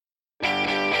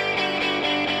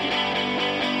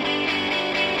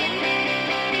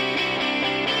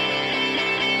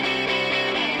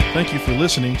Thank you for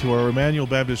listening to our Emmanuel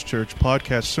Baptist Church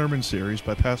podcast sermon series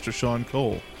by Pastor Sean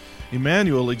Cole.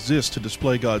 Emmanuel exists to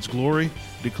display God's glory,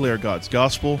 declare God's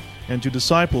gospel, and to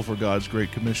disciple for God's Great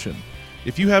Commission.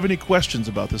 If you have any questions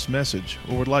about this message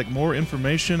or would like more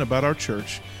information about our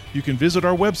church, you can visit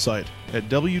our website at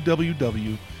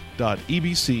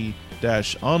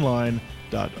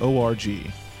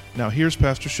www.ebc-online.org. Now here's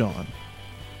Pastor Sean.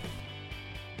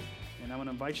 And I want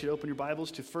to invite you to open your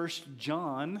Bibles to 1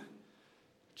 John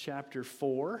chapter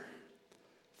 4.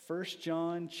 1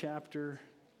 John chapter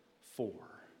 4.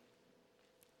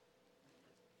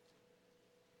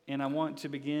 And I want to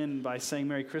begin by saying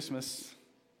Merry Christmas.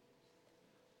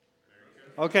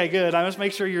 Okay, good. I must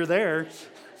make sure you're there.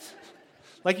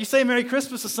 Like you say Merry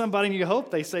Christmas to somebody and you hope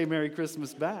they say Merry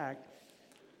Christmas back.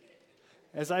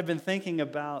 As I've been thinking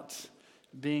about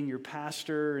being your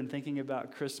pastor and thinking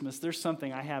about Christmas, there's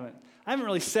something I haven't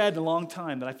really said in a long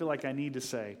time that I feel like I need to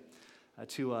say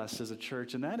to us as a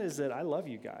church, and that is that I love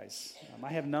you guys. I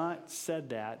have not said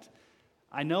that.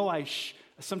 I know I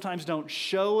sometimes don't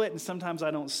show it and sometimes I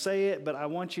don't say it, but I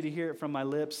want you to hear it from my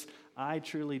lips. I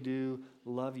truly do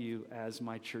love you as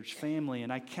my church family,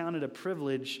 and I count it a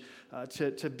privilege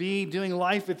to be doing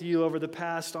life with you over the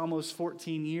past almost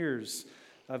 14 years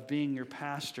of being your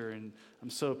pastor, and I'm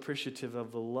so appreciative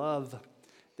of the love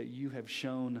that you have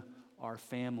shown our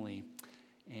family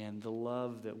and the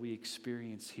love that we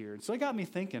experience here. And so it got me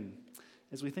thinking,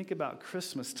 as we think about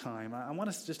Christmas time, I want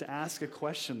us just to ask a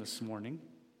question this morning.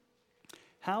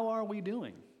 How are we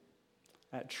doing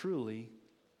at truly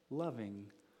loving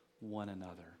one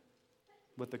another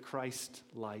with a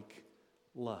Christ-like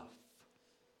love?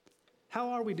 How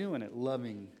are we doing at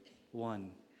loving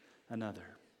one another?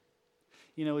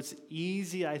 You know, it's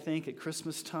easy, I think, at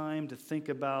Christmas time to think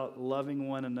about loving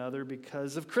one another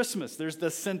because of Christmas. There's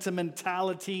the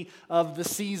sentimentality of the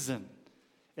season.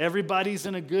 Everybody's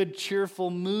in a good,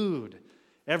 cheerful mood.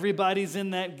 Everybody's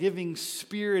in that giving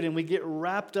spirit, and we get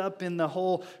wrapped up in the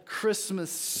whole Christmas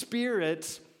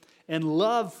spirit, and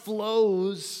love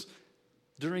flows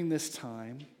during this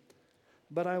time.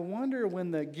 But I wonder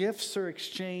when the gifts are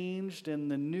exchanged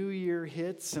and the new year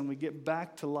hits and we get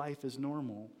back to life as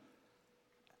normal,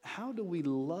 how do we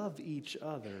love each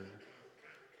other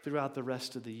throughout the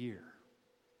rest of the year?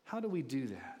 How do we do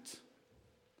that?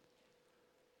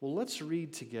 Well, let's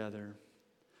read together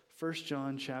 1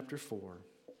 John chapter 4,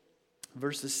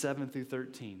 verses 7 through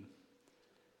 13.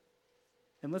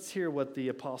 And let's hear what the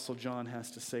Apostle John has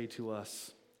to say to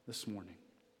us this morning.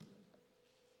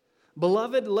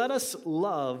 Beloved, let us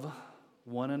love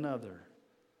one another,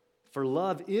 for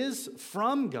love is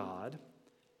from God,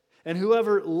 and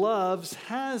whoever loves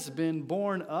has been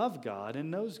born of God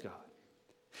and knows God.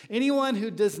 Anyone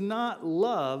who does not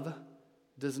love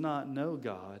does not know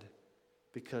God,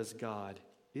 because God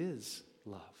is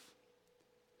love.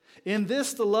 In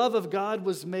this, the love of God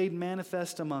was made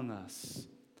manifest among us,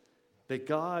 that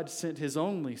God sent his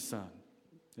only Son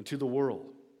into the world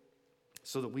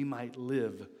so that we might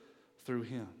live through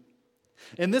him.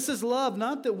 And this is love,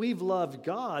 not that we've loved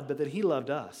God, but that he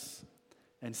loved us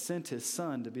and sent his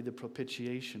Son to be the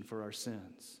propitiation for our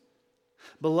sins.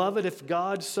 Beloved, if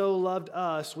God so loved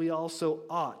us, we also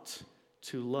ought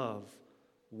to love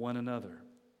one another.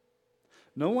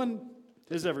 No one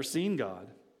has ever seen God.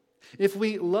 If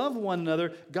we love one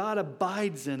another, God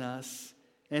abides in us,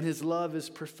 and his love is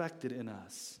perfected in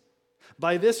us.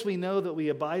 By this we know that we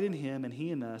abide in him and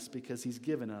he in us, because he's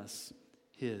given us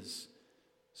his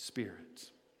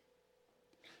Spirit.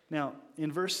 Now,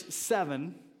 in verse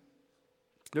 7,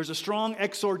 there's a strong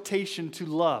exhortation to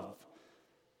love.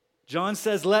 John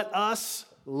says, let us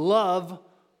love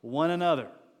one another.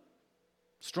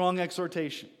 Strong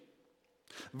exhortation.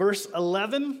 Verse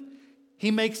 11,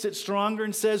 he makes it stronger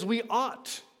and says we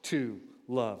ought to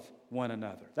love one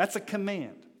another. That's a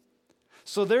command.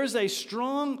 So there's a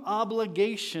strong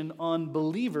obligation on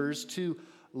believers to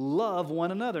love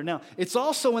one another. Now, it's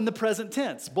also in the present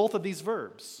tense, both of these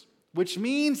verbs, which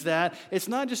means that it's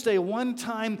not just a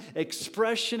one-time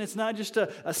expression, it's not just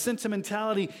a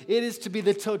sentimentality, it is to be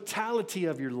the totality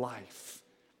of your life.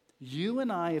 You and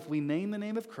I, if we name the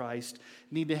name of Christ,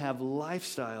 need to have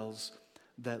lifestyles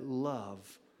that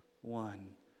love one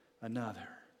another.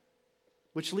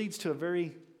 Which leads to a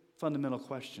very fundamental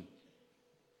question.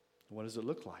 What does it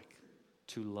look like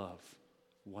to love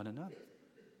one another?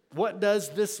 What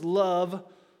does this love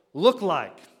look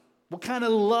like? What kind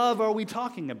of love are we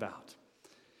talking about?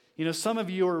 You know, some of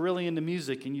you are really into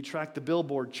music and you track the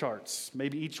Billboard charts,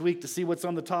 maybe each week to see what's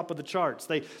on the top of the charts.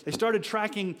 They started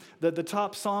tracking the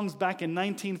top songs back in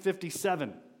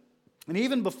 1957. And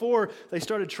even before they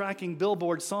started tracking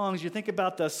Billboard songs, you think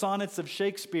about the sonnets of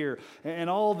Shakespeare and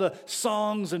all the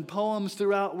songs and poems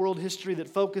throughout world history that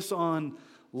focus on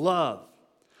love.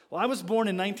 Well, I was born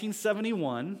in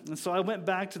 1971, and so I went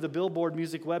back to the Billboard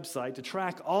music website to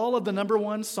track all of the number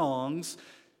one songs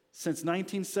since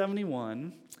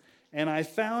 1971, and I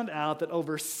found out that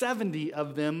over 70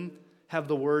 of them have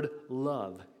the word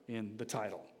love in the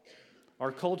title.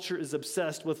 Our culture is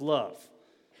obsessed with love.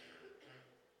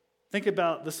 Think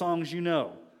about the songs you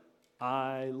know.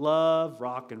 I love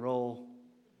rock and roll.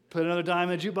 Put another dime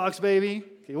in the jukebox, baby.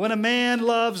 Okay, when a man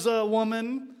loves a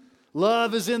woman,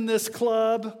 love is in this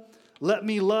club. Let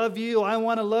me love you. I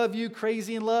want to love you.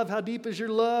 Crazy in love. How deep is your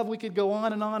love? We could go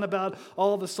on and on about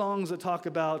all the songs that talk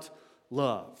about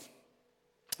love.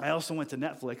 I also went to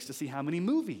Netflix to see how many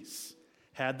movies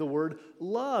had the word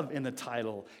love in the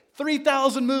title.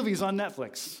 3,000 movies on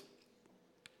Netflix.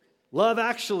 Love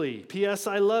Actually, P.S.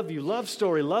 I Love You, Love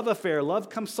Story, Love Affair, Love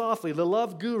Comes Softly, The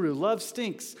Love Guru, Love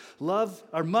Stinks, Love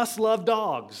or Must Love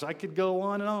Dogs. I could go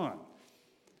on and on.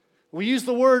 We use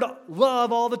the word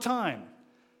love all the time.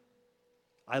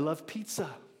 I love pizza.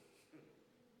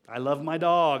 I love my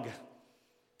dog.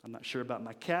 I'm not sure about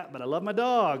my cat, but I love my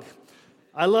dog.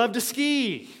 I love to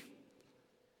ski.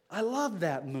 I love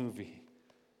that movie.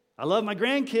 I love my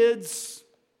grandkids.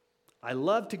 I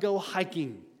love to go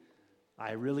hiking.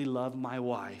 I really love my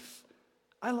wife.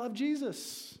 I love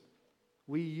Jesus.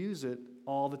 We use it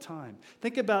all the time.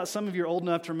 Think about, some of you are old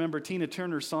enough to remember Tina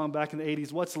Turner's song back in the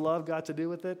 80s, What's Love Got to Do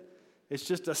with It? It's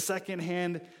just a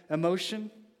secondhand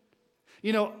emotion.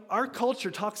 You know, our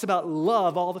culture talks about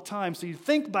love all the time, so you'd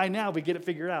think by now we get it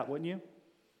figured out, wouldn't you?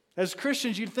 As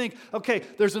Christians, you'd think, okay,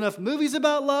 there's enough movies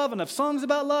about love, enough songs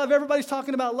about love, everybody's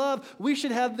talking about love. We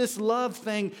should have this love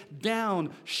thing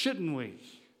down, shouldn't we?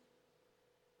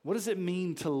 What does it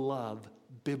mean to love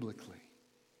biblically?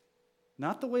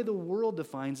 Not the way the world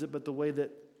defines it, but the way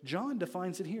that John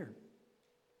defines it here.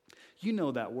 You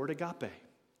know that word, agape.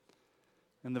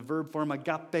 And the verb form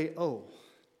agapeo.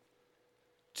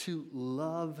 To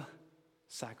love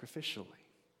sacrificially.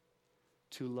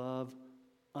 To love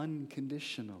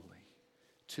unconditionally.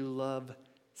 To love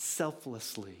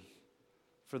selflessly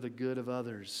for the good of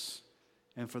others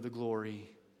and for the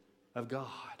glory of God.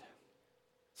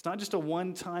 It's not just a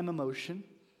one-time emotion.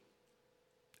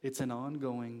 It's an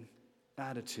ongoing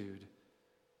attitude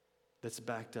that's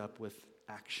backed up with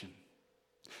action.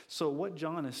 So what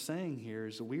John is saying here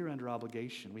is that we are under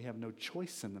obligation. We have no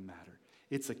choice in the matter.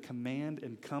 It's a command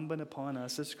incumbent upon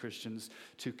us as Christians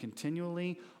to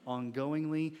continually,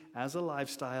 ongoingly, as a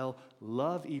lifestyle,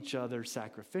 love each other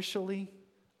sacrificially,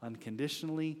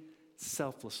 unconditionally,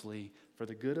 selflessly, for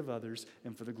the good of others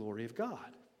and for the glory of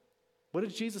God. What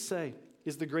did Jesus say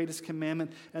is the greatest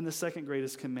commandment and the second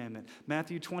greatest commandment?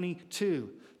 Matthew 22,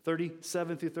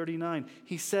 37 through 39.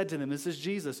 He said to them, this is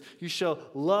Jesus, you shall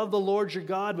love the Lord your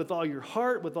God with all your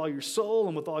heart, with all your soul,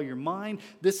 and with all your mind.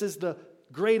 This is the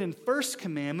great and first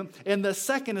commandment. And the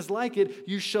second is like it,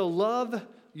 you shall love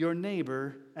your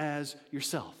neighbor as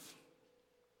yourself.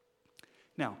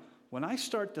 Now, when I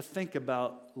start to think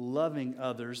about loving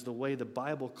others the way the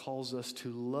Bible calls us to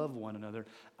love one another,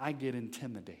 I get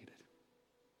intimidated.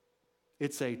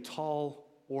 It's a tall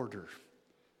order.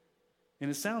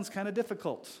 And it sounds kind of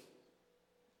difficult.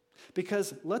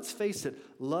 Because let's face it,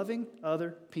 loving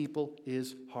other people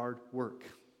is hard work.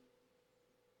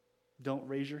 Don't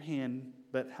raise your hand,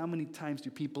 but how many times do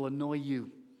people annoy you,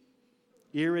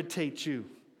 irritate you,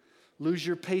 lose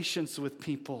your patience with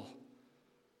people?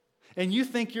 And you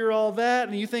think you're all that,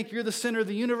 and you think you're the center of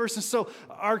the universe. And so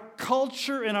our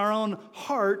culture and our own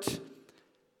heart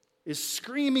is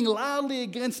screaming loudly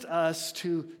against us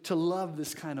to love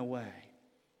this kind of way.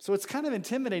 So it's kind of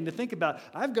intimidating to think about,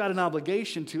 I've got an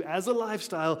obligation to, as a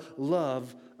lifestyle,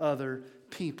 love other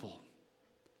people.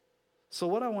 So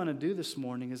what I want to do this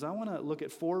morning is I want to look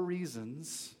at 4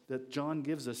 reasons that John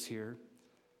gives us here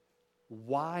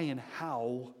why and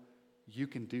how you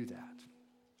can do that.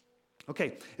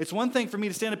 Okay, it's one thing for me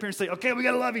to stand up here and say, okay, we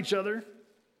got to love each other.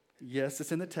 Yes,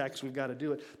 it's in the text, we've got to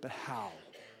do it. But how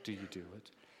do you do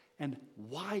it? And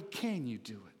why can you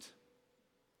do it?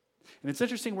 And it's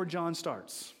interesting where John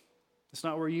starts. It's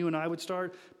not where you and I would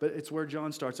start, but it's where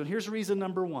John starts. And here's reason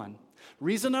number 1.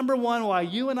 Reason number 1 why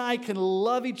you and I can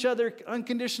love each other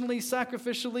unconditionally,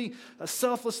 sacrificially,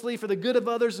 selflessly for the good of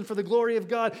others and for the glory of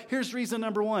God. Here's reason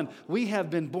number 1. We have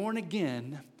been born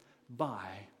again by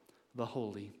the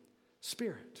Holy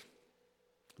Spirit.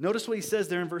 Notice what he says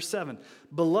there in verse 7.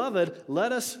 Beloved,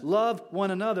 let us love one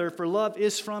another, for love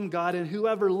is from God, and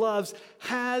whoever loves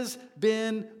has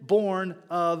been born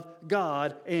of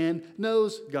God and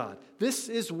knows God. This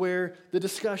is where the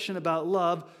discussion about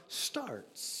love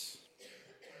starts.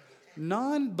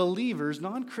 Non-believers,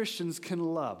 non-Christians can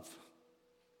love.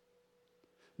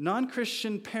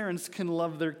 Non-Christian parents can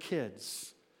love their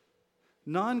kids.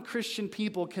 Non-Christian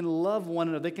people can love one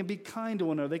another. They can be kind to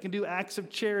one another. They can do acts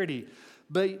of charity.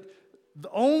 But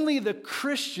only the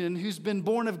Christian who's been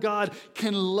born of God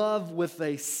can love with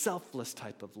a selfless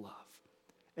type of love,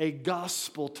 a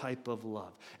gospel type of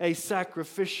love, a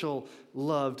sacrificial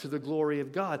love to the glory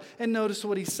of God. And notice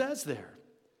what he says there.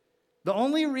 The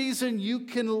only reason you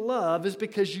can love is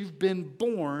because you've been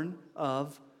born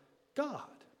of God.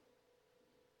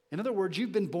 In other words,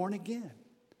 you've been born again.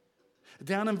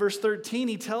 Down in verse 13,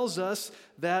 he tells us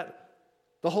that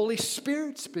the Holy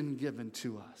Spirit's been given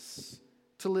to us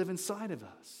to live inside of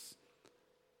us.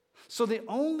 So the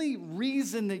only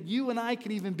reason that you and I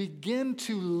can even begin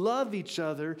to love each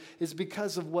other is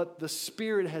because of what the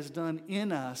Spirit has done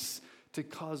in us to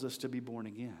cause us to be born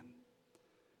again.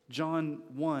 John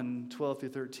 1, 12 through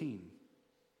 13.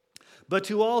 But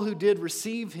to all who did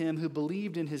receive him, who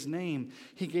believed in his name,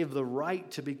 he gave the right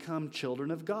to become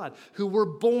children of God, who were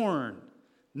born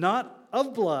not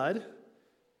of blood,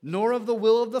 nor of the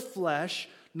will of the flesh,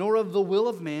 nor of the will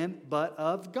of man, but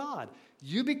of God.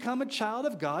 You become a child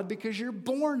of God because you're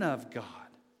born of God.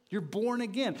 You're born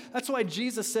again. That's why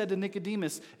Jesus said to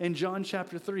Nicodemus in John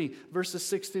chapter 3, verses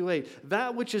 6 through 8,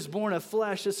 that which is born of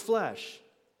flesh is flesh.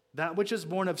 That which is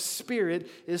born of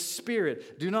spirit is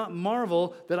spirit. Do not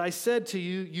marvel that I said to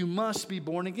you, you must be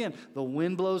born again. The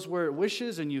wind blows where it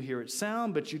wishes, and you hear its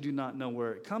sound, but you do not know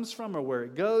where it comes from or where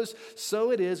it goes.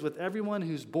 So it is with everyone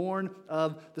who's born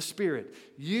of the Spirit.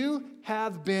 You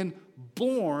have been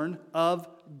born of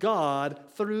God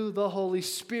through the Holy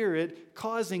Spirit,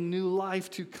 causing new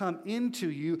life to come into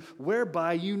you,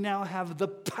 whereby you now have the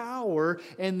power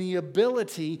and the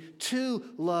ability to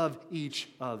love each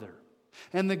other.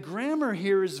 And the grammar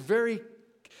here is very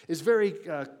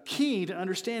key to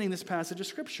understanding this passage of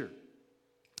Scripture.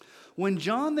 When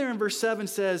John there in verse 7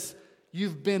 says,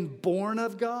 you've been born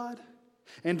of God,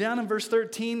 and down in verse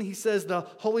 13 he says the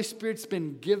Holy Spirit's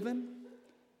been given,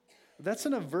 that's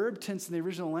in a verb tense in the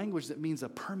original language that means a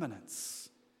permanence.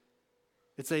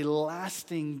 It's a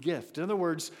lasting gift. In other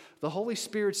words, the Holy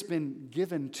Spirit's been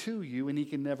given to you and he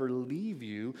can never leave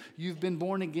you. You've been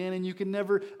born again and you can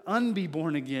never unbe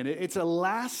born again. It's a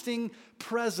lasting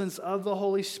presence of the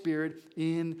Holy Spirit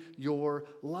in your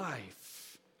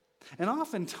life. And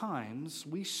oftentimes,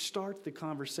 we start the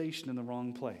conversation in the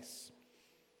wrong place.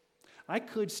 I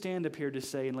could stand up here to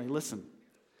say, and like, listen,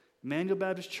 Emmanuel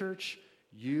Baptist Church,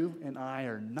 you and I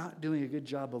are not doing a good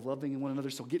job of loving one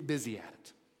another, so get busy at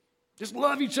it. Just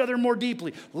love each other more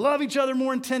deeply. Love each other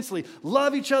more intensely.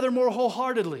 Love each other more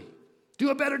wholeheartedly. Do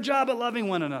a better job at loving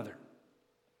one another.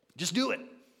 Just do it.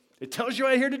 It tells you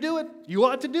right here to do it. You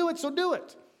ought to do it, so do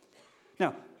it.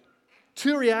 Now,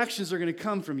 two reactions are going to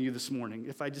come from you this morning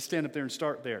if I just stand up there and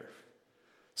start there.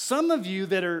 Some of you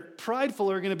that are prideful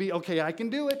are going to be, okay, I can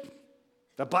do it.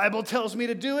 The Bible tells me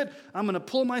to do it. I'm going to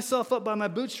pull myself up by my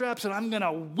bootstraps and I'm going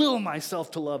to will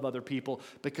myself to love other people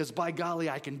because by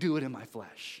golly, I can do it in my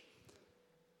flesh.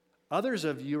 Others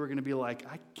of you are going to be like,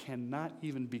 I cannot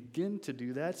even begin to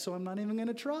do that, so I'm not even going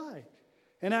to try.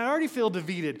 And I already feel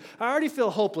defeated. I already feel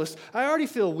hopeless. I already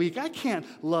feel weak. I can't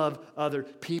love other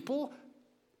people.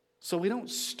 So we don't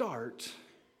start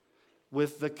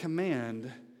with the command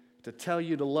to tell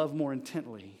you to love more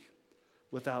intently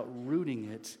without rooting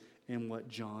it in what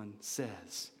John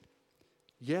says.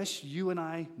 Yes, you and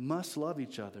I must love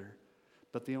each other,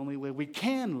 but the only way we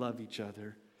can love each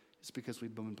other is because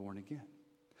we've been born again.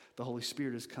 The Holy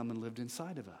Spirit has come and lived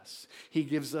inside of us. He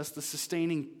gives us the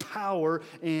sustaining power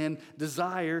and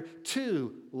desire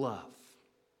to love.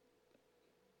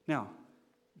 Now,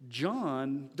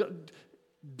 John,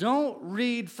 don't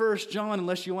read 1 John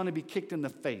unless you want to be kicked in the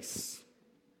face.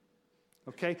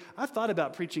 Okay? I've thought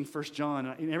about preaching 1 John,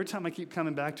 and every time I keep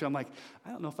coming back to it, I'm like,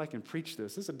 I don't know if I can preach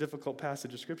this. This is a difficult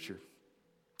passage of Scripture.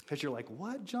 Because you're like,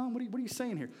 what, John? What are you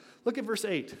saying here? Look at verse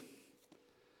 8.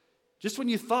 Just when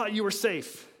you thought you were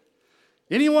safe.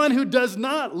 Anyone who does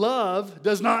not love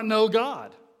does not know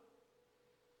God.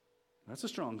 That's a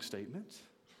strong statement.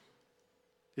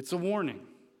 It's a warning.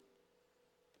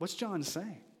 What's John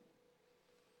saying?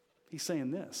 He's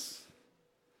saying this.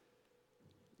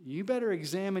 You better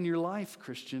examine your life,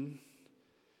 Christian,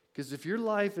 because if your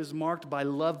life is marked by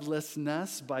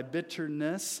lovelessness, by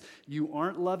bitterness, you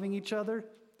aren't loving each other,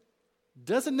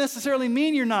 Doesn't necessarily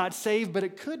mean you're not saved, but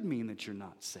it could mean that you're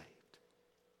not saved.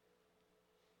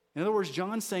 In other words,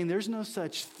 John's saying there's no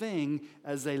such thing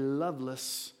as a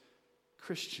loveless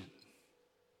Christian.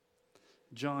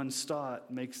 John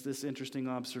Stott makes this interesting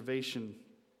observation.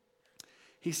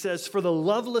 He says, for the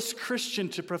loveless Christian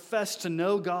to profess to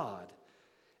know God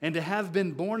and to have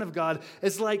been born of God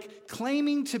is like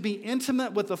claiming to be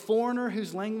intimate with a foreigner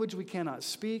whose language we cannot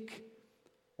speak,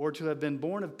 or to have been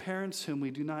born of parents whom we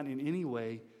do not in any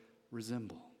way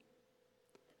resemble.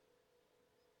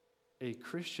 A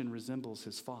Christian resembles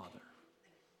his father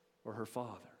or her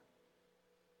father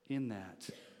in that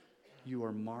you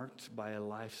are marked by a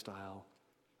lifestyle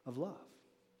of love.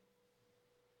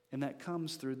 And that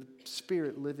comes through the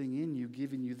Spirit living in you,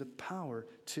 giving you the power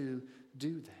to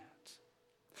do that.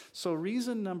 So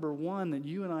reason number one that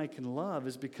you and I can love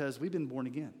is because we've been born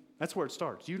again. That's where it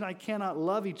starts. You and I cannot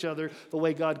love each other the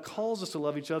way God calls us to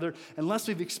love each other unless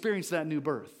we've experienced that new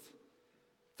birth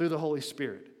through the Holy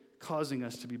Spirit, causing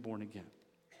us to be born again.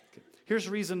 Okay. Here's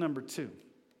reason number two.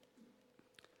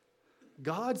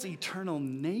 God's eternal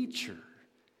nature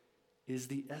is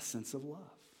the essence of love.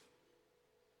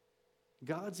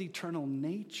 God's eternal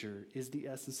nature is the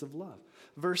essence of love.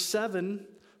 Verse 7,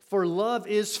 for love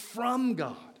is from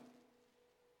God.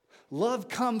 Love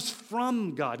comes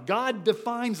from God. God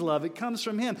defines love. It comes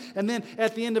from Him. And then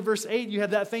at the end of verse 8, you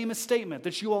have that famous statement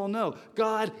that you all know.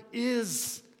 God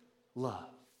is love.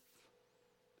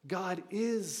 God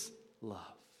is love.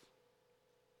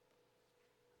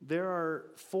 There are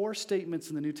 4 statements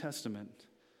in the New Testament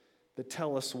that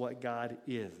tell us what God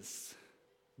is.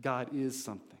 God is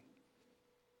something.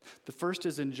 The first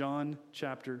is in John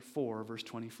chapter 4, verse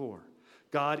 24.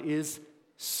 God is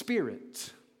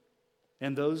spirit,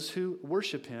 and those who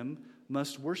worship Him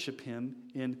must worship Him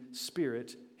in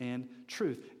spirit and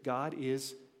truth. God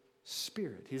is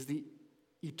spirit. He's the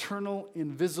eternal,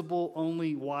 invisible,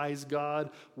 only wise God,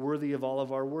 worthy of all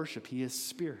of our worship. He is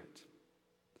spirit.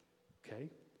 Okay?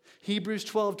 Hebrews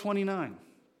 12:29.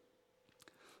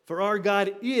 For our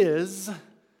God is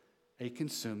a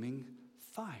consuming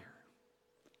fire.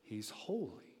 He's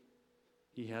holy.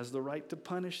 He has the right to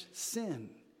punish sin.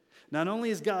 Not only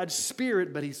is God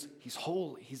spirit, but He's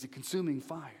holy. He's a consuming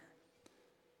fire.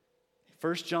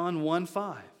 1 John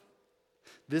 1:5.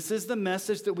 This is the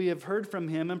message that we have heard from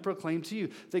Him and proclaimed to you,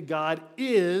 that God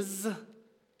is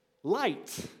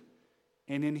light,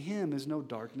 and in Him is no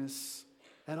darkness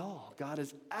at all. God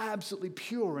is absolutely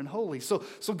pure and holy. So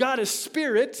God is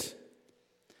spirit.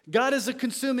 God is a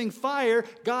consuming fire.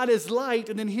 God is light.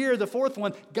 And then here, the fourth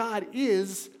one, God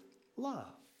is love.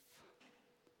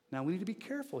 Now, we need to be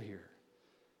careful here,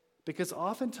 because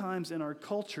oftentimes in our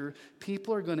culture,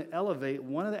 people are going to elevate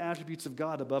one of the attributes of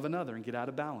God above another and get out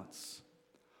of balance.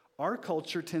 Our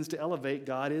culture tends to elevate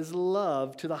God is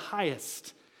love to the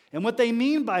highest. And what they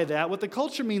mean by that, what the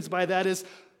culture means by that is,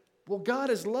 well, God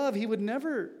is love. He would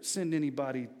never send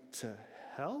anybody to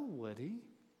hell, would He?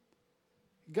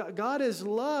 God is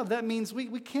love. That means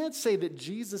we can't say that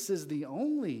Jesus is the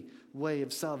only way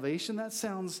of salvation. That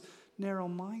sounds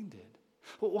narrow-minded.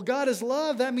 Well, God is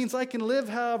love. That means I can live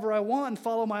however I want and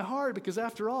follow my heart, because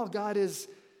after all, God is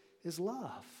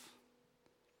love.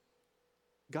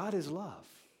 God is love.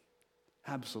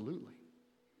 Absolutely.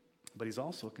 But He's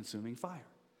also a consuming fire.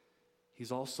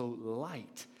 He's also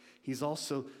light. He's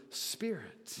also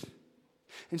spirit.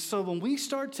 And so when we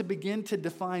start to begin to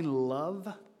define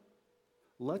love,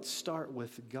 let's start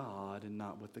with God and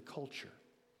not with the culture.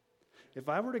 If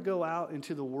I were to go out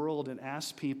into the world and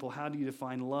ask people, how do you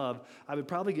define love? I would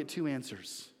probably get 2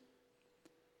 answers.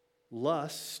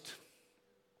 Lust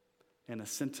and a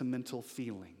sentimental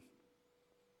feeling.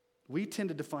 We tend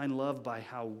to define love by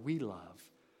how we love.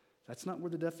 That's not where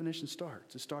the definition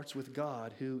starts. It starts with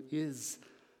God, who is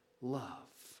love.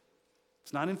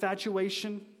 It's not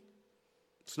infatuation.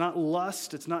 It's not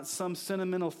lust. It's not some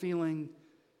sentimental feeling.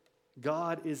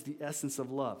 God is the essence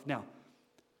of love. Now,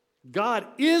 God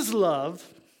is love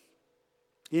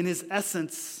in His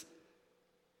essence,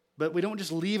 but we don't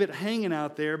just leave it hanging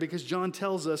out there, because John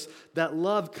tells us that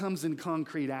love comes in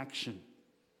concrete action.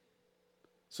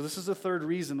 So this is the third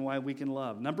reason why we can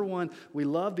love. Number one, we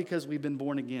love because we've been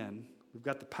born again. We've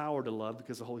got the power to love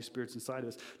because the Holy Spirit's inside of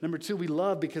us. Number two, we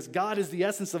love because God is the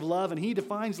essence of love, and He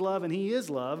defines love, and He is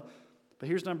love. But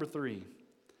here's number three.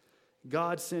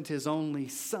 God sent His only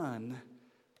Son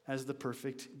as the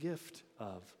perfect gift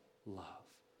of love.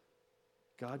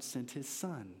 God sent His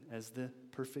Son as the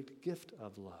perfect gift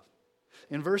of love.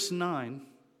 In verse 9,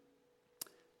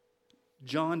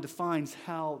 John defines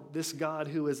how this God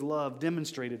who is love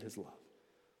demonstrated His love.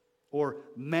 or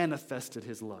manifested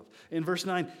his love. In verse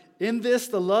 9, in this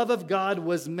the love of God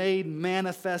was made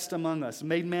manifest among us.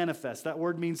 Made manifest. That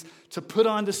word means to put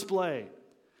on display,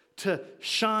 to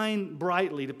shine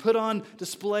brightly, to put on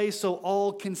display so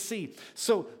all can see.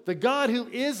 So the God who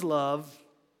is love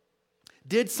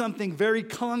did something very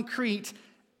concrete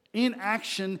in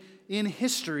action, in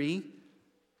history,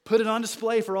 put it on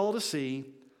display for all to see.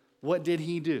 What did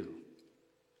he do?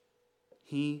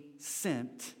 He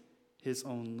sent his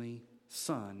only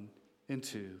Son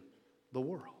into the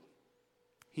world.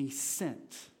 He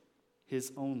sent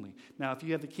his only. Now, if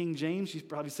you have the King James, he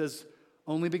probably says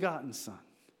only begotten Son.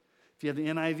 If you have the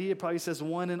NIV, it probably says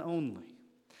one and only.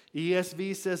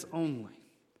 ESV says only.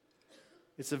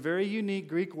 It's a very unique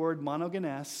Greek word,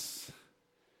 monogenes.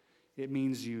 It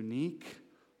means unique,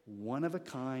 one of a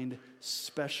kind,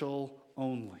 special,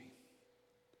 only.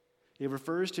 It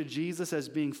refers to Jesus as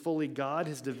being fully God,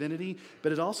 his divinity,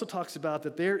 but it also talks about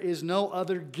that there is no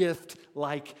other gift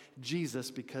like Jesus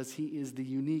because he is the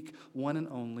unique, one and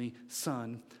only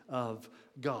Son of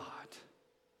God.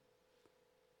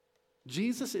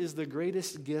 Jesus is the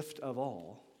greatest gift of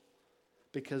all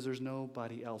because there's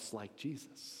nobody else like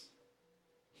Jesus.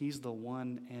 He's the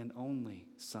one and only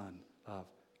Son of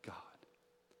God.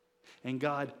 And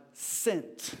God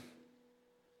sent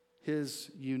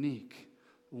his unique,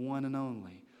 one and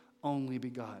only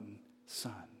begotten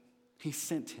Son. He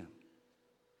sent him.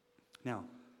 Now,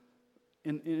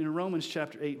 in Romans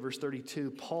chapter 8, verse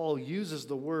 32, Paul uses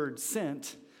the word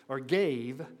sent or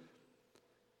gave.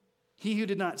 He who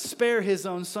did not spare his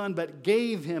own Son, but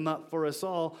gave him up for us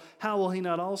all, how will he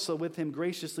not also with him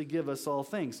graciously give us all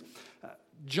things?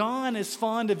 John is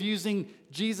fond of using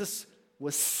Jesus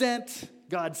was sent.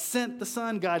 God sent the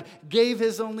Son. God gave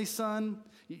his only Son.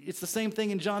 It's the same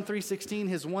thing in John 3:16,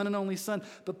 his one and only Son.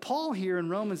 But Paul here in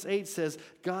Romans 8 says,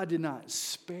 God did not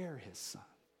spare his Son.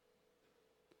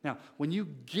 Now, when you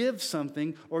give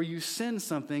something or you send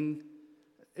something,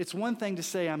 it's one thing to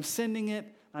say, I'm sending it,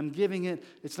 I'm giving it.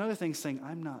 It's another thing saying,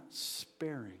 I'm not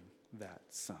sparing that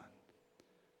Son.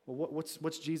 Well,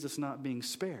 what's Jesus not being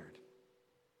spared?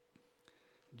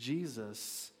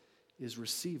 Jesus is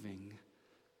receiving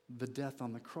the death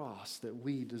on the cross that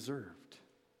we deserved.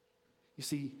 You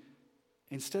see,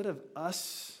 instead of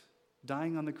us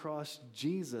dying on the cross,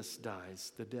 Jesus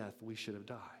dies the death we should have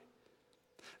died.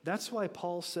 That's why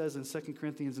Paul says in 2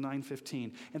 Corinthians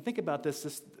 9:15, and think about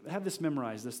this, have this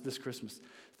memorized this Christmas.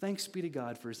 Thanks be to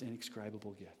God for his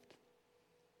inexpressible gift.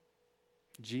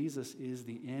 Jesus is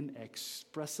the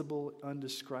inexpressible,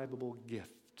 undescribable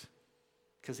gift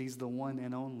because he's the one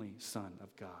and only Son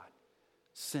of God,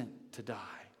 sent to die.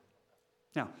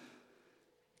 Now,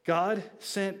 God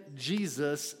sent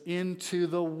Jesus into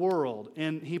the world,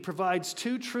 and he provides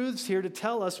two truths here to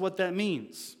tell us what that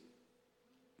means.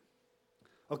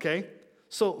 Okay,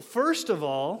 so first of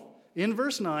all, in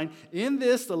verse 9, in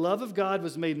this the love of God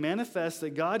was made manifest,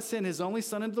 that God sent his only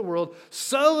Son into the world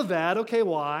so that, okay,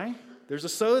 why? There's a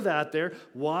so that there.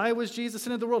 Why was Jesus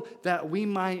sent into the world? That we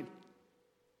might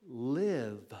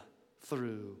live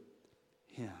through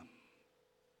him.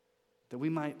 That we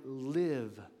might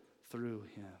live through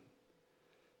him.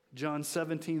 John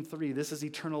 17:3, this is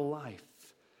eternal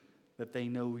life, that they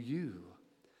know you,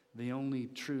 the only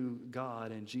true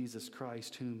God, and Jesus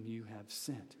Christ whom you have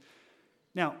sent.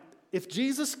 Now, if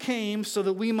Jesus came so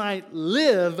that we might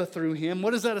live through him,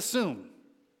 what does that assume?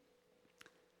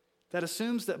 That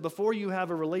assumes that before you have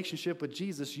a relationship with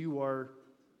Jesus, you are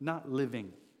not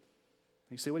living.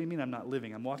 You say, what do you mean I'm not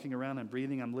living? I'm walking around, I'm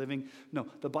breathing, I'm living. No,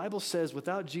 the Bible says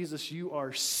without Jesus, you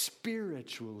are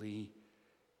spiritually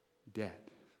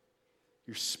dead.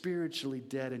 You're spiritually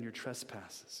dead in your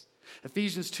trespasses.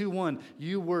 Ephesians 2:1,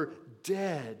 you were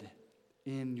dead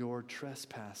in your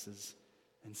trespasses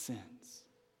and sins.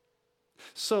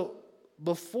 So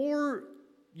before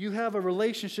you have a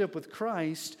relationship with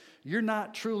Christ, you're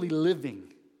not truly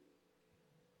living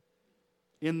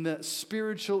in the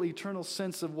spiritual, eternal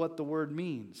sense of what the word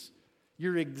means.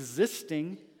 You're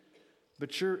existing,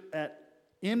 but you're at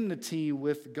enmity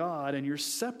with God, and you're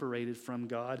separated from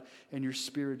God, and you're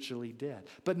spiritually dead.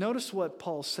 But notice what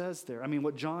Paul says there.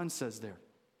 What John says there.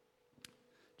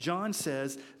 John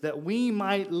says that we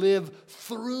might live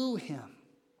through him.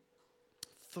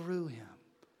 Through him.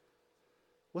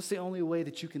 What's the only way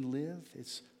that you can live?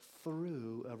 It's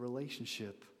through a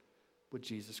relationship with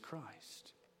Jesus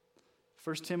Christ.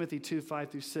 1 Timothy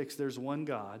 2:5-6, there's one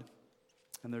God,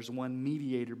 and there's one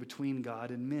mediator between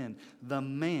God and men, the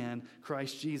man,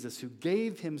 Christ Jesus, who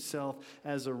gave himself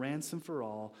as a ransom for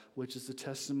all, which is the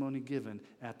testimony given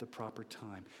at the proper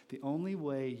time. The only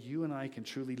way you and I can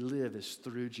truly live is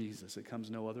through Jesus. It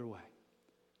comes no other way.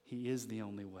 He is the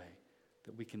only way.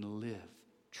 that we can live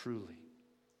truly.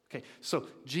 Okay, so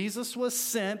Jesus was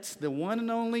sent, the one and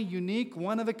only, unique,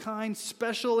 one-of-a-kind,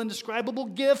 special, indescribable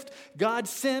gift God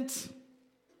sent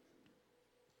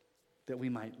that we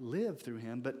might live through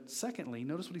him. But secondly,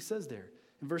 notice what he says there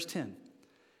in verse 10.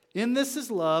 In this is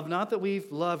love, not that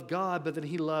we've loved God, but that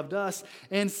he loved us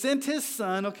and sent his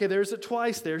son. Okay, there's it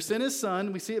twice there. Sent his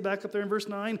son. We see it back up there in verse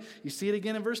 9. You see it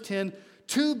again in verse 10.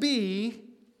 To be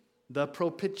the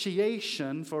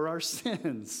propitiation for our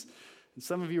sins. And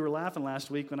some of you were laughing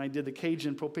last week when I did the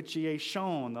Cajun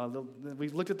propitiation. We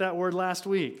looked at that word last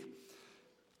week.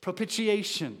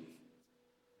 Propitiation.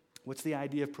 What's the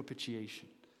idea of propitiation?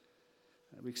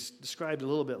 We described it a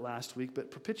little bit last week,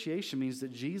 but propitiation means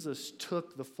that Jesus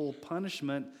took the full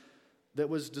punishment that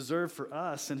was deserved for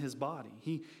us in his body.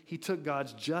 He took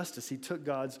God's justice. He took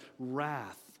God's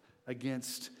wrath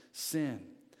against sin.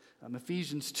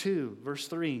 Ephesians 2, verse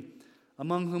 3,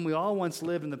 among whom we all once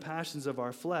lived in the passions of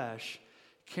our flesh,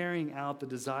 carrying out the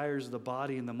desires of the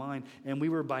body and the mind, and we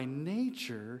were by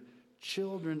nature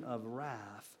children of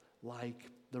wrath like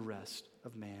the rest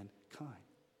of mankind.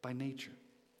 By nature.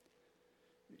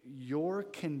 Your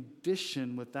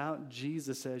condition without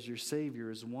Jesus as your Savior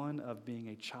is one of being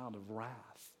a child of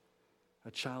wrath,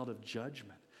 a child of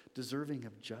judgment, deserving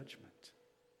of judgment.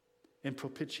 And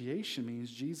propitiation means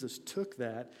Jesus took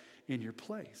that in your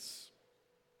place.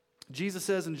 Jesus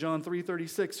says in John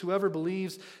 3:36, whoever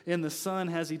believes in the Son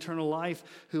has eternal life.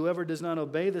 Whoever does not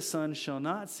obey the Son shall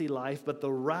not see life, but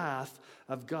the wrath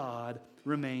of God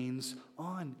remains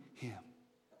on him.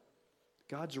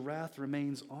 God's wrath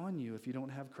remains on you if you don't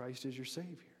have Christ as your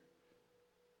Savior.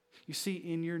 You see,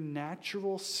 in your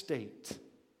natural state,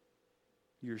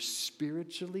 you're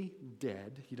spiritually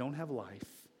dead. You don't have life.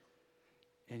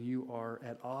 And you are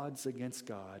at odds against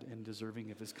God and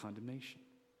deserving of his condemnation.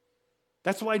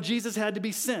 That's why Jesus had to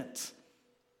be sent.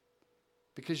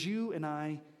 Because you and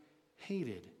I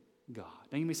hated God.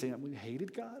 Now you may say, we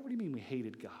hated God? What do you mean we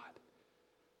hated God?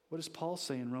 What does Paul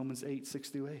say in Romans 8,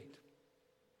 6-8?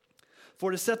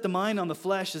 For to set the mind on the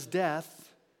flesh is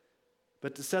death,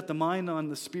 but to set the mind on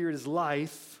the Spirit is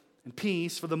life and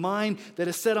peace. For the mind that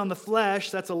is set on the flesh,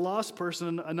 that's a lost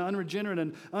person, an unregenerate,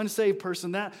 an unsaved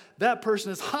person, that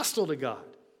person is hostile to God.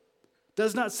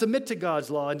 Does not submit to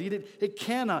God's law. Indeed, it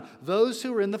cannot. Those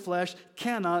who are in the flesh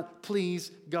cannot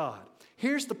please God.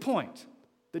 Here's the point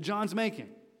that John's making.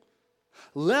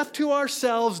 Left to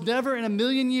ourselves, never in a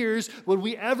million years would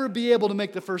we ever be able to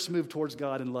make the first move towards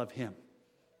God and love him.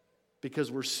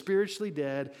 Because we're spiritually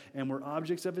dead and we're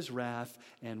objects of his wrath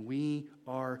and we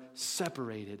are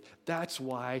separated. That's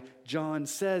why John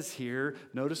says here,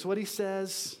 notice what he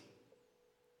says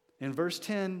in verse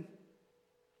 10.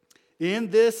 In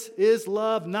this is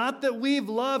love, not that we've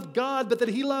loved God, but that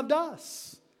he loved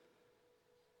us.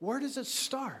 Where does it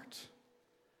start?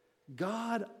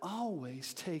 God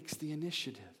always takes the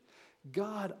initiative.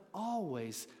 God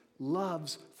always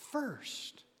loves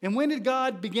first. And when did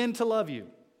God begin to love you?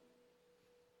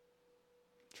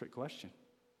 Trick question.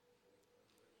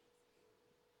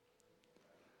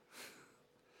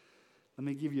 Let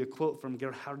me give you a quote from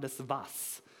Gerhardus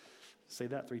Voss. Say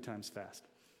that 3 times fast.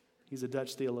 He's a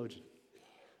Dutch theologian.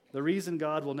 The reason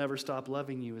God will never stop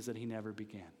loving you is that he never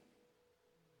began.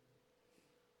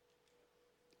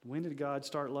 When did God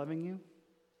start loving you?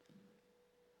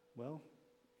 Well,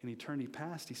 in eternity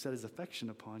past, he set his affection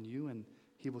upon you and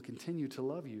he will continue to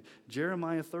love you.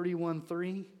 Jeremiah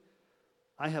 31:3,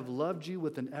 I have loved you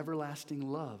with an everlasting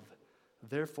love.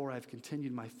 Therefore, I've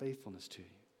continued my faithfulness to you.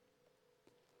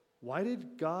 Why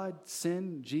did God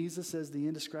send Jesus as the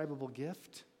indescribable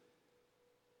gift?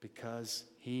 Because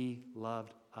he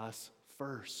loved us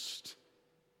first.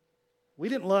 We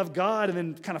didn't love God and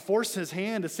then kind of force his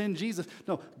hand to send Jesus.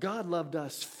 No, God loved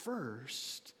us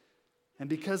first. And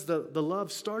because the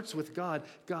love starts with God,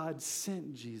 God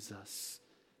sent Jesus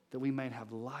that we might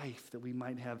have life, that we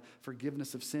might have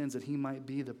forgiveness of sins, that he might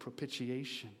be the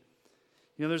propitiation.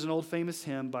 You know, there's an old famous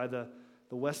hymn by the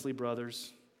Wesley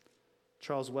brothers,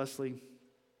 Charles Wesley,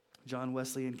 John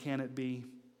Wesley, and can it be?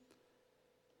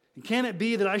 And can it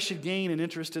be that I should gain an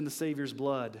interest in the Savior's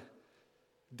blood?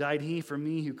 Died he for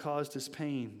me who caused his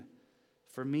pain,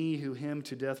 for me who him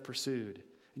to death pursued.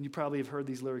 And you probably have heard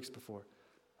these lyrics before.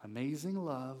 Amazing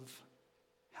love,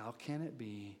 how can it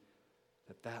be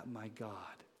that my God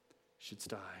should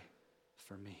die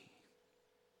for me?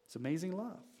 It's amazing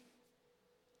love.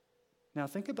 Now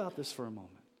think about this for a moment.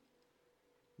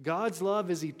 God's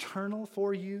love is eternal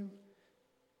for you.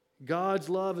 God's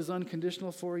love is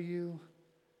unconditional for you.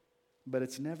 But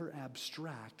it's never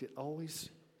abstract. It always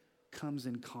comes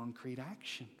in concrete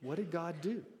action. What did God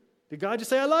do? Did God just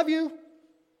say, I love you?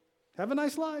 Have a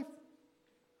nice life.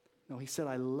 No, he said,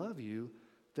 I love you.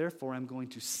 Therefore, I'm going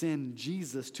to send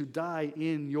Jesus to die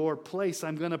in your place.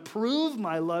 I'm going to prove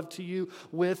my love to you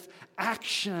with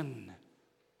action.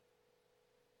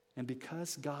 And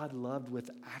because God loved with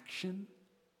action,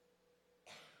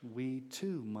 we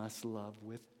too must love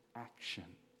with action.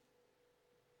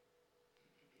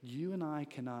 You and I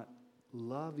cannot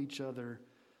love each other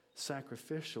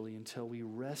sacrificially until we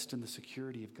rest in the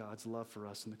security of God's love for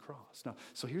us in the cross. Now,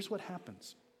 so here's what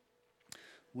happens.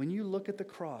 When you look at the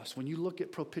cross, when you look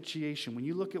at propitiation, when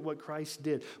you look at what Christ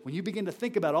did, when you begin to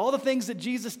think about all the things that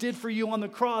Jesus did for you on the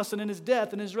cross and in his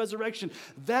death and his resurrection,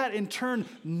 that in turn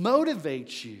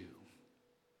motivates you.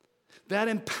 That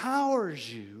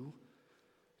empowers you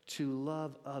to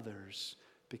love others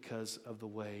because of the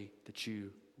way that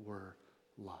you were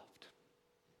loved.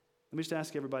 Let me just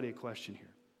ask everybody a question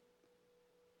here.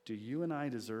 Do you and I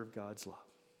deserve God's love?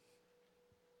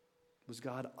 Was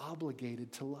God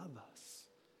obligated to love us?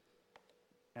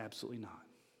 Absolutely not.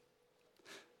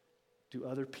 Do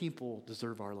other people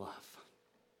deserve our love?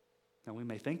 Now, we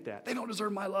may think that. They don't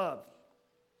deserve my love.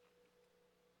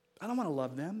 I don't want to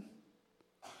love them.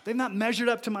 They've not measured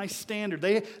up to my standard.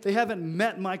 They haven't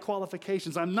met my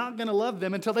qualifications. I'm not going to love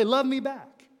them until they love me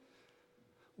back.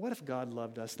 What if God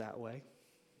loved us that way?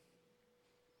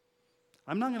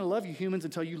 I'm not going to love you humans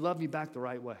until you love me back the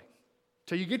right way.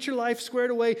 Till you get your life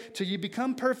squared away, till you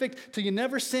become perfect, till you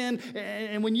never sin.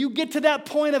 And when you get to that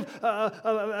point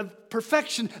of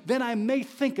perfection, then I may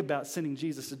think about sending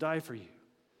Jesus to die for you.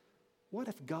 What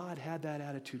if God had that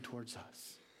attitude towards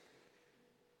us?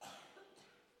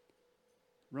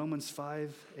 Romans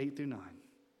 5, 8 through 9.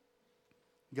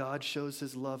 God shows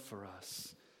his love for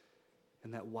us,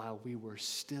 and that while we were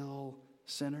still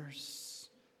sinners,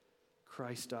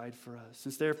 Christ died for us.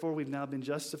 Since therefore we've now been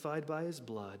justified by his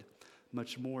blood,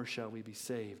 much more shall we be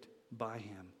saved by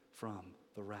him from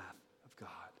the wrath of God.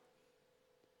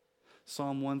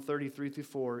 Psalm 133 through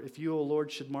 4. If you, O Lord,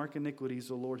 should mark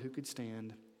iniquities, O Lord, who could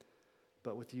stand?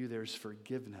 But with you there's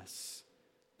forgiveness,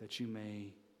 that you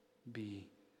may be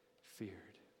feared.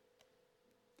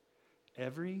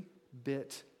 Every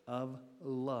bit of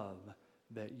love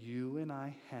that you and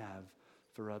I have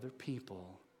for other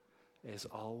people is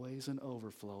always an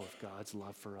overflow of God's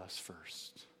love for us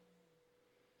first.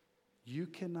 You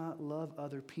cannot love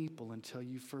other people until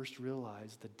you first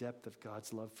realize the depth of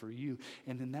God's love for you,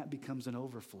 and then that becomes an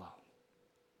overflow.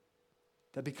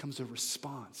 That becomes a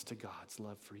response to God's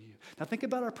love for you. Now think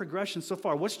about our progression so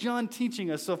far. What's John teaching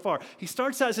us so far? He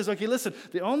starts out and says, okay, listen,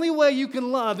 the only way you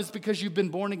can love is because you've been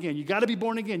born again. You got to be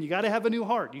born again. You got to have a new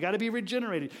heart. You got to be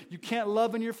regenerated. You can't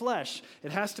love in your flesh.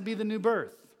 It has to be the new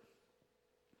birth.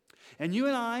 And you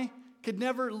and I could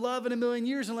never love in a million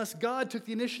years unless God took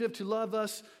the initiative to love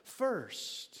us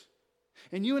first.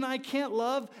 And you and I can't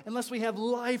love unless we have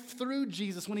life through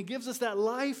Jesus. When he gives us that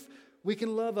life, we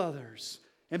can love others.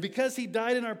 And because he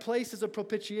died in our place as a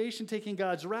propitiation, taking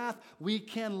God's wrath, we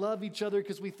can love each other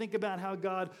because we think about how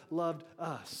God loved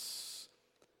us.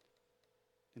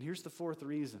 And here's the fourth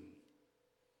reason.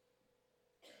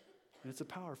 And it's a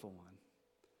powerful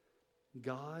one.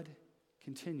 God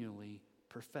continually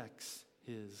perfects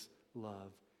his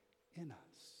love in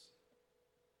us.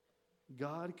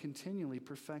 God continually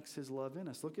perfects his love in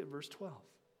us. Look at verse 12.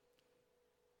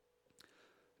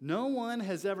 No one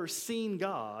has ever seen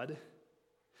God.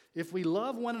 If we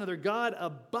love one another, God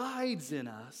abides in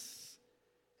us,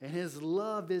 and his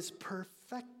love is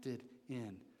perfected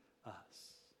in us.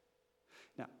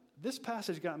 Now, this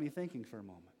passage got me thinking for a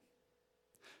moment.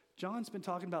 John's been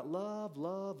talking about love,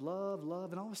 love, love,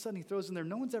 love, and all of a sudden he throws in there,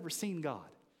 no one's ever seen God.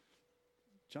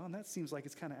 John, that seems like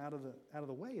it's kind of out of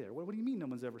the way there. What do you mean no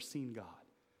one's ever seen God?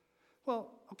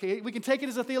 Well, okay, we can take it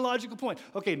as a theological point.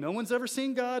 Okay, no one's ever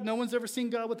seen God. No one's ever seen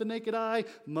God with the naked eye.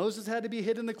 Moses had to be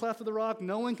hid in the cleft of the rock.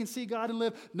 No one can see God and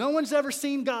live. No one's ever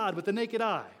seen God with the naked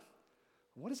eye.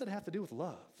 What does that have to do with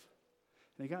love?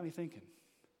 And it got me thinking,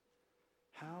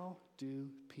 how do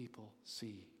people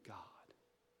see God?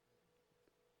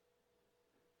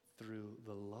 Through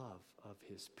the love of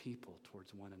his people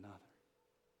towards one another.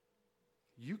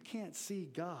 You can't see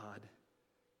God,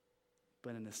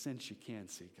 but in a sense you can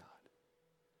see God.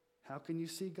 How can you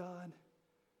see God?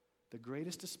 The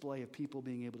greatest display of people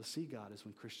being able to see God is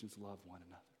when Christians love one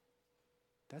another.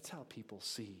 That's how people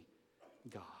see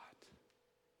God.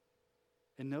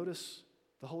 And notice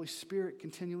the Holy Spirit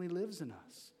continually lives in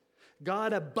us.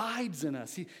 God abides in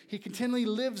us. He continually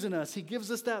lives in us. He gives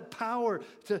us that power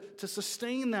to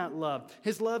sustain that love.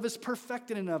 His love is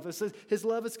perfected in us. His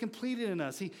love is completed in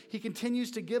us. He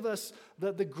continues to give us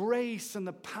the grace and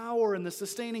the power and the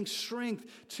sustaining strength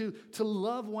to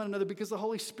love one another because the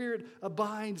Holy Spirit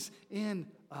abides in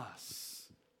us.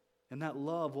 And that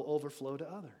love will overflow to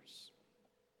others.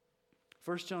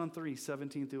 1 John 3,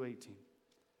 17 through 18.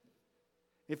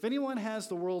 If anyone has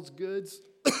the world's goods,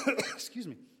 excuse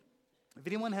me, if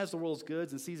anyone has the world's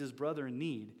goods and sees his brother in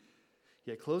need,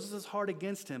 yet closes his heart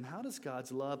against him, how does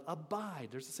God's love abide?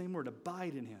 There's the same word,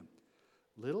 abide in him.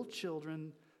 Little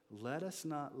children, let us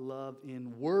not love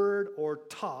in word or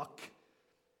talk,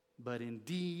 but in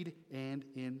deed and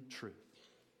in truth.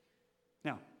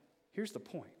 Now, here's the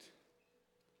point.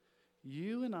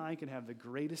 You and I can have the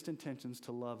greatest intentions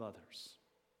to love others.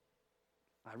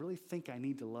 I really think I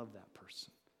need to love that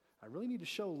person. I really need to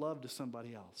show love to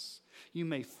somebody else. You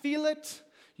may feel it,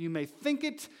 you may think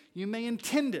it, you may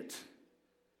intend it,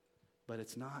 but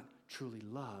it's not truly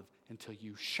love until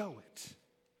you show it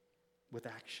with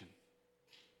action.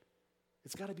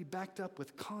 It's got to be backed up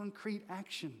with concrete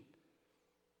action.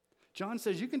 John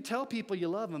says you can tell people you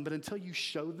love them, but until you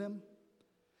show them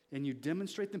and you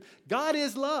demonstrate them, God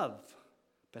is love.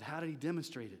 But how did he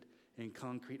demonstrate it? In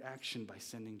concrete action by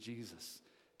sending Jesus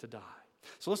to die.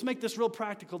 So let's make this real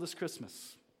practical this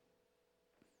Christmas.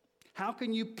 How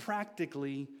can you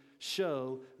practically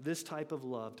show this type of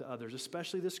love to others,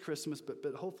 especially this Christmas,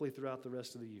 but hopefully throughout the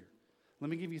rest of the year? Let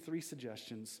me give you 3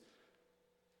 suggestions.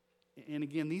 And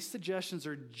again, these suggestions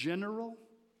are general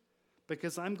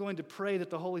because I'm going to pray that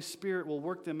the Holy Spirit will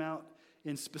work them out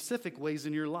in specific ways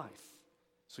in your life.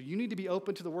 So you need to be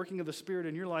open to the working of the Spirit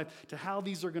in your life, to how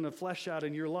these are going to flesh out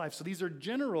in your life. So these are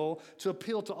general to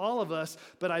appeal to all of us,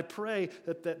 but I pray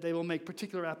that they will make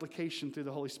particular application through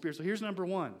the Holy Spirit. So here's number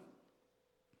 1.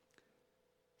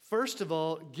 First of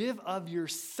all, give of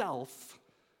yourself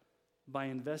by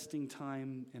investing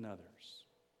time in others.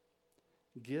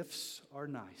 Gifts are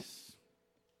nice,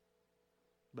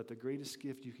 but the greatest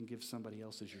gift you can give somebody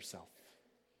else is yourself.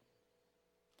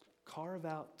 Carve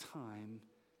out time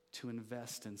to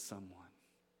invest in someone.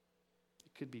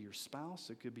 It could be your spouse,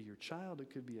 it could be your child, it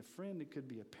could be a friend, it could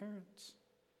be a parent.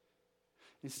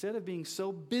 Instead of being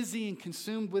so busy and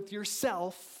consumed with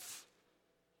yourself,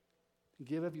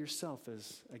 give of yourself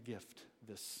as a gift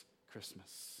this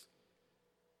Christmas.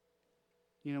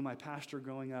 You know, my pastor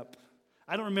growing up,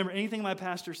 I don't remember anything my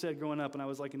pastor said growing up when I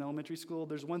was like in elementary school.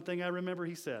 There's one thing I remember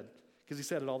he said, because he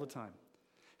said it all the time.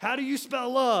 How do you spell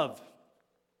love?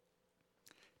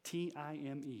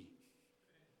 T-I-M-E.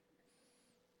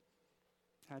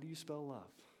 How do you spell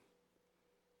love?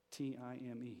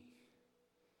 T-I-M-E.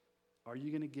 Are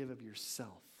you going to give of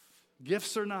yourself?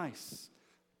 Gifts are nice,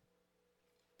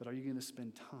 but are you going to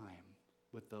spend time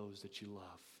with those that you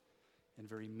love in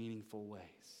very meaningful ways?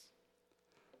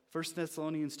 1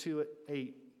 Thessalonians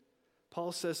 2:8,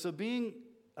 Paul says, so being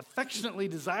affectionately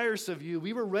desirous of you,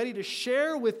 we were ready to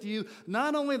share with you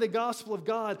not only the gospel of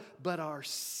God, but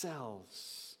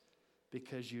ourselves,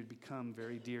 because you'd become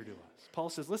very dear to us. Paul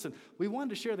says, listen, we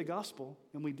wanted to share the gospel,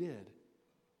 and we did.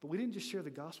 But we didn't just share the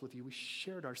gospel with you, we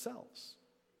shared ourselves.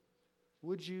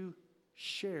 Would you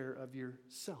share of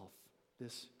yourself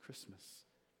this Christmas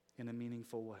in a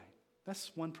meaningful way?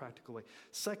 That's one practical way.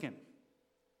 Second,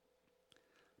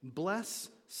 bless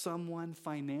someone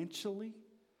financially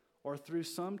or through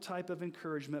some type of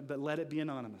encouragement, but let it be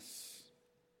anonymous.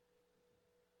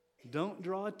 Don't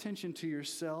draw attention to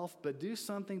yourself, but do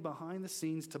something behind the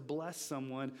scenes to bless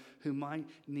someone who might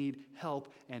need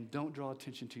help, and don't draw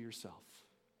attention to yourself.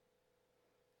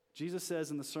 Jesus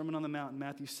says in the Sermon on the Mount in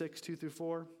Matthew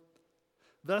 6:2-4,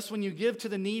 thus when you give to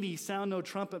the needy, sound no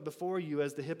trumpet before you,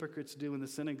 as the hypocrites do in the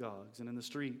synagogues and in the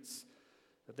streets,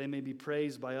 that they may be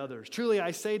praised by others. Truly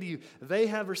I say to you, they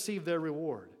have received their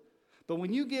reward. But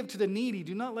when you give to the needy,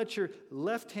 do not let your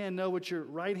left hand know what your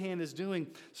right hand is doing,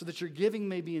 so that your giving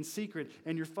may be in secret,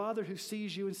 and your Father who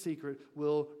sees you in secret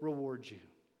will reward you.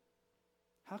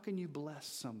 How can you bless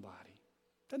somebody?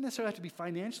 It doesn't necessarily have to be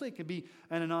financially. It could be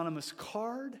an anonymous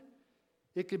card.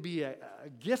 It could be a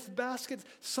gift basket.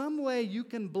 Some way you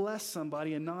can bless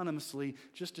somebody anonymously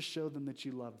just to show them that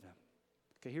you love them.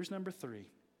 Okay, here's number 3.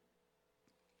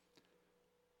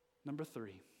 Number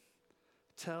 3,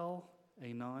 tell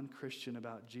a non-Christian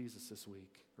about Jesus this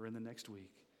week or in the next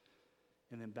week,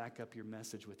 and then back up your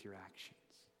message with your actions.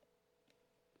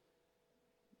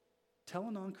 Tell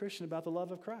a non-Christian about the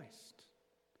love of Christ.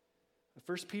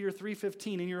 1 Peter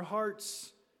 3:15, in your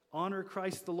hearts honor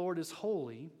Christ the Lord as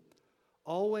holy,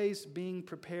 always being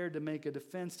prepared to make a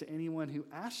defense to anyone who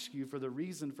asks you for the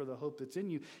reason for the hope that's in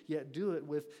you, yet do it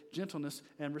with gentleness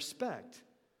and respect.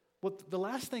 Well, the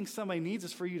last thing somebody needs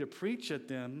is for you to preach at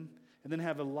them and then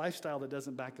have a lifestyle that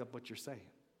doesn't back up what you're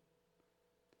saying.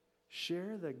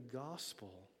 Share the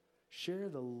gospel. Share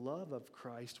the love of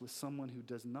Christ with someone who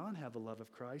does not have the love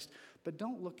of Christ, but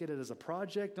don't look at it as a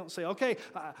project. Don't say, okay,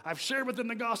 I've shared with them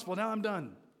the gospel, now I'm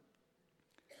done.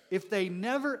 if they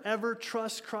never ever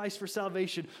trust Christ for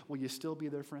salvation, will you still be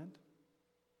their friend?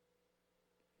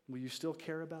 Will you still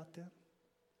care about them?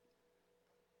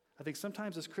 I think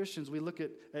sometimes as Christians, we look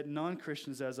at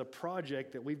non-Christians as a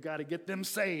project that we've got to get them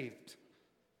saved.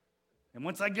 And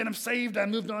once I get them saved, I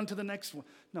moved on to the next one.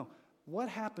 No. What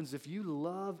happens if you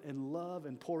love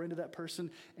and pour into that person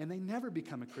and they never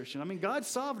become a Christian? I mean, God's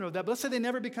sovereign of that, but let's say they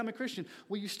never become a Christian.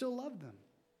 Will you still love them?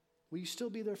 Will you still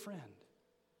be their friend?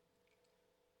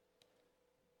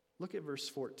 Look at verse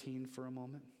 14 for a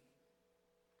moment.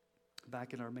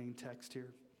 Back in our main text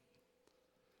here.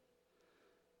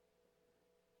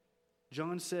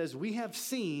 John says, we have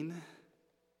seen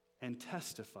and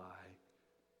testify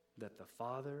that the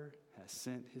Father has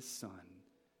sent his Son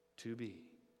to be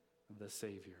the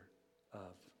Savior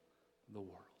of the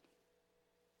world.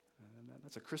 And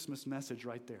that's a Christmas message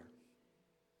right there.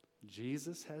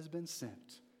 Jesus has been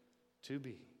sent to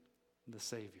be the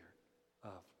Savior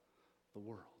of the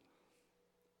world.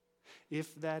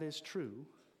 If that is true,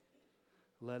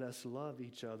 let us love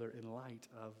each other in light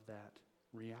of that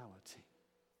reality.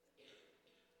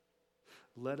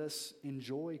 Let us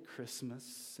enjoy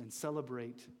Christmas and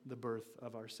celebrate the birth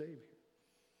of our Savior.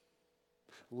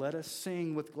 Let us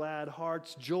sing with glad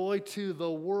hearts, joy to the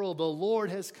world. The Lord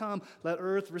has come. Let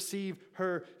earth receive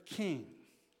her King.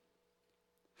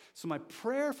 So my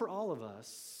prayer for all of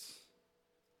us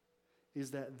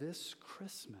is that this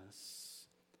Christmas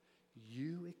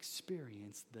you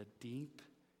experience the deep,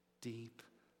 deep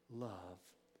love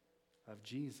of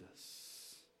Jesus.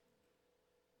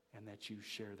 And that you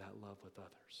share that love with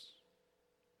others.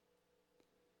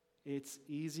 It's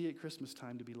easy at Christmas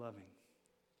time to be loving.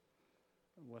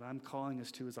 What I'm calling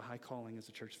us to is a high calling as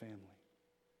a church family.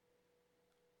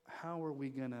 How are we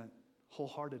going to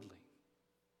wholeheartedly,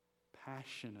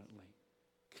 passionately,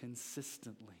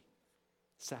 consistently,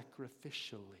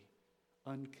 sacrificially,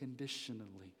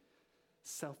 unconditionally,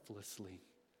 selflessly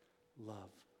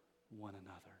love one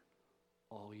another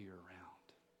all year round?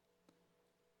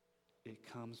 It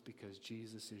comes because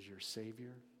Jesus is your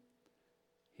Savior.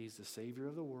 He's the Savior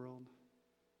of the world.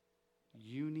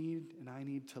 You need and I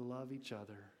need to love each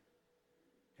other.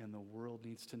 And the world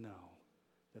needs to know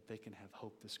that they can have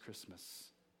hope this Christmas.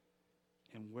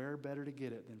 And where better to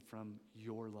get it than from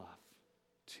your love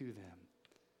to them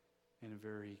in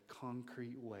very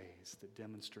concrete ways that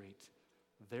demonstrate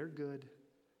their good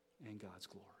and God's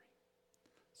glory.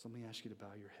 So let me ask you to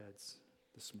bow your heads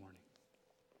this morning.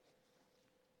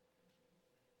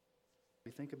 We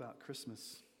think about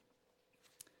Christmas,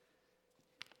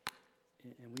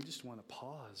 and we just want to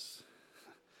pause.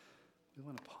 We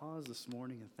want to pause this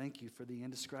morning and thank you for the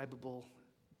indescribable,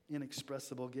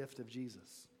 inexpressible gift of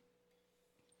Jesus.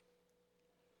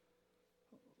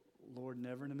 Lord,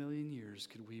 never in a million years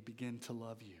could we begin to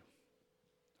love you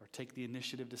or take the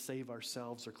initiative to save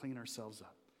ourselves or clean ourselves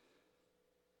up.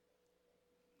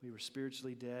 We were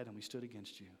spiritually dead and we stood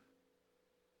against you.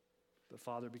 But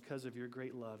Father, because of your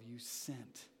great love, you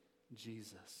sent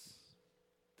Jesus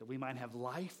that we might have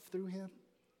life through him,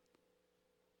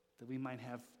 that we might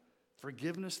have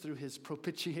forgiveness through his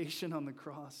propitiation on the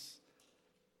cross.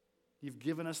 You've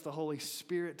given us the Holy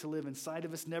Spirit to live inside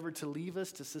of us, never to leave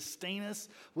us, to sustain us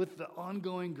with the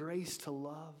ongoing grace to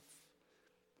love.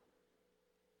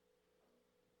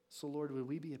 So Lord, would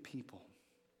we be a people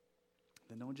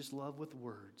that don't just love with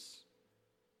words,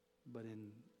 but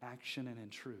in action and in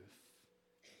truth?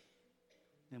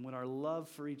 And would our love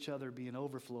for each other be an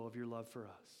overflow of your love for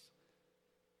us?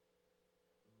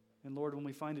 And Lord, when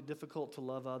we find it difficult to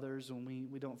love others, when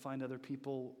we don't find other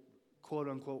people, quote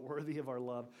unquote, worthy of our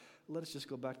love, let us just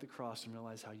go back to the cross and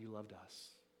realize how you loved us.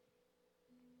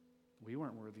 We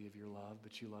weren't worthy of your love,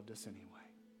 but you loved us anyway.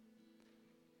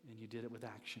 And you did it with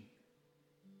action.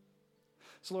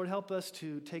 So Lord, help us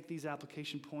to take these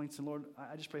application points. And Lord,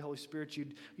 I just pray, Holy Spirit,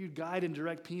 you'd guide and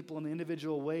direct people in the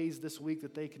individual ways this week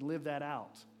that they can live that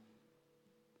out.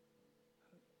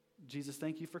 Jesus,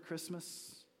 thank you for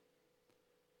Christmas.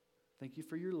 Thank you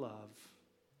for your love.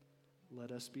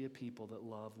 Let us be a people that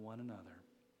love one another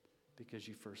because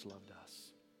you first loved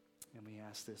us. And we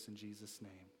ask this in Jesus'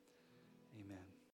 name. Amen.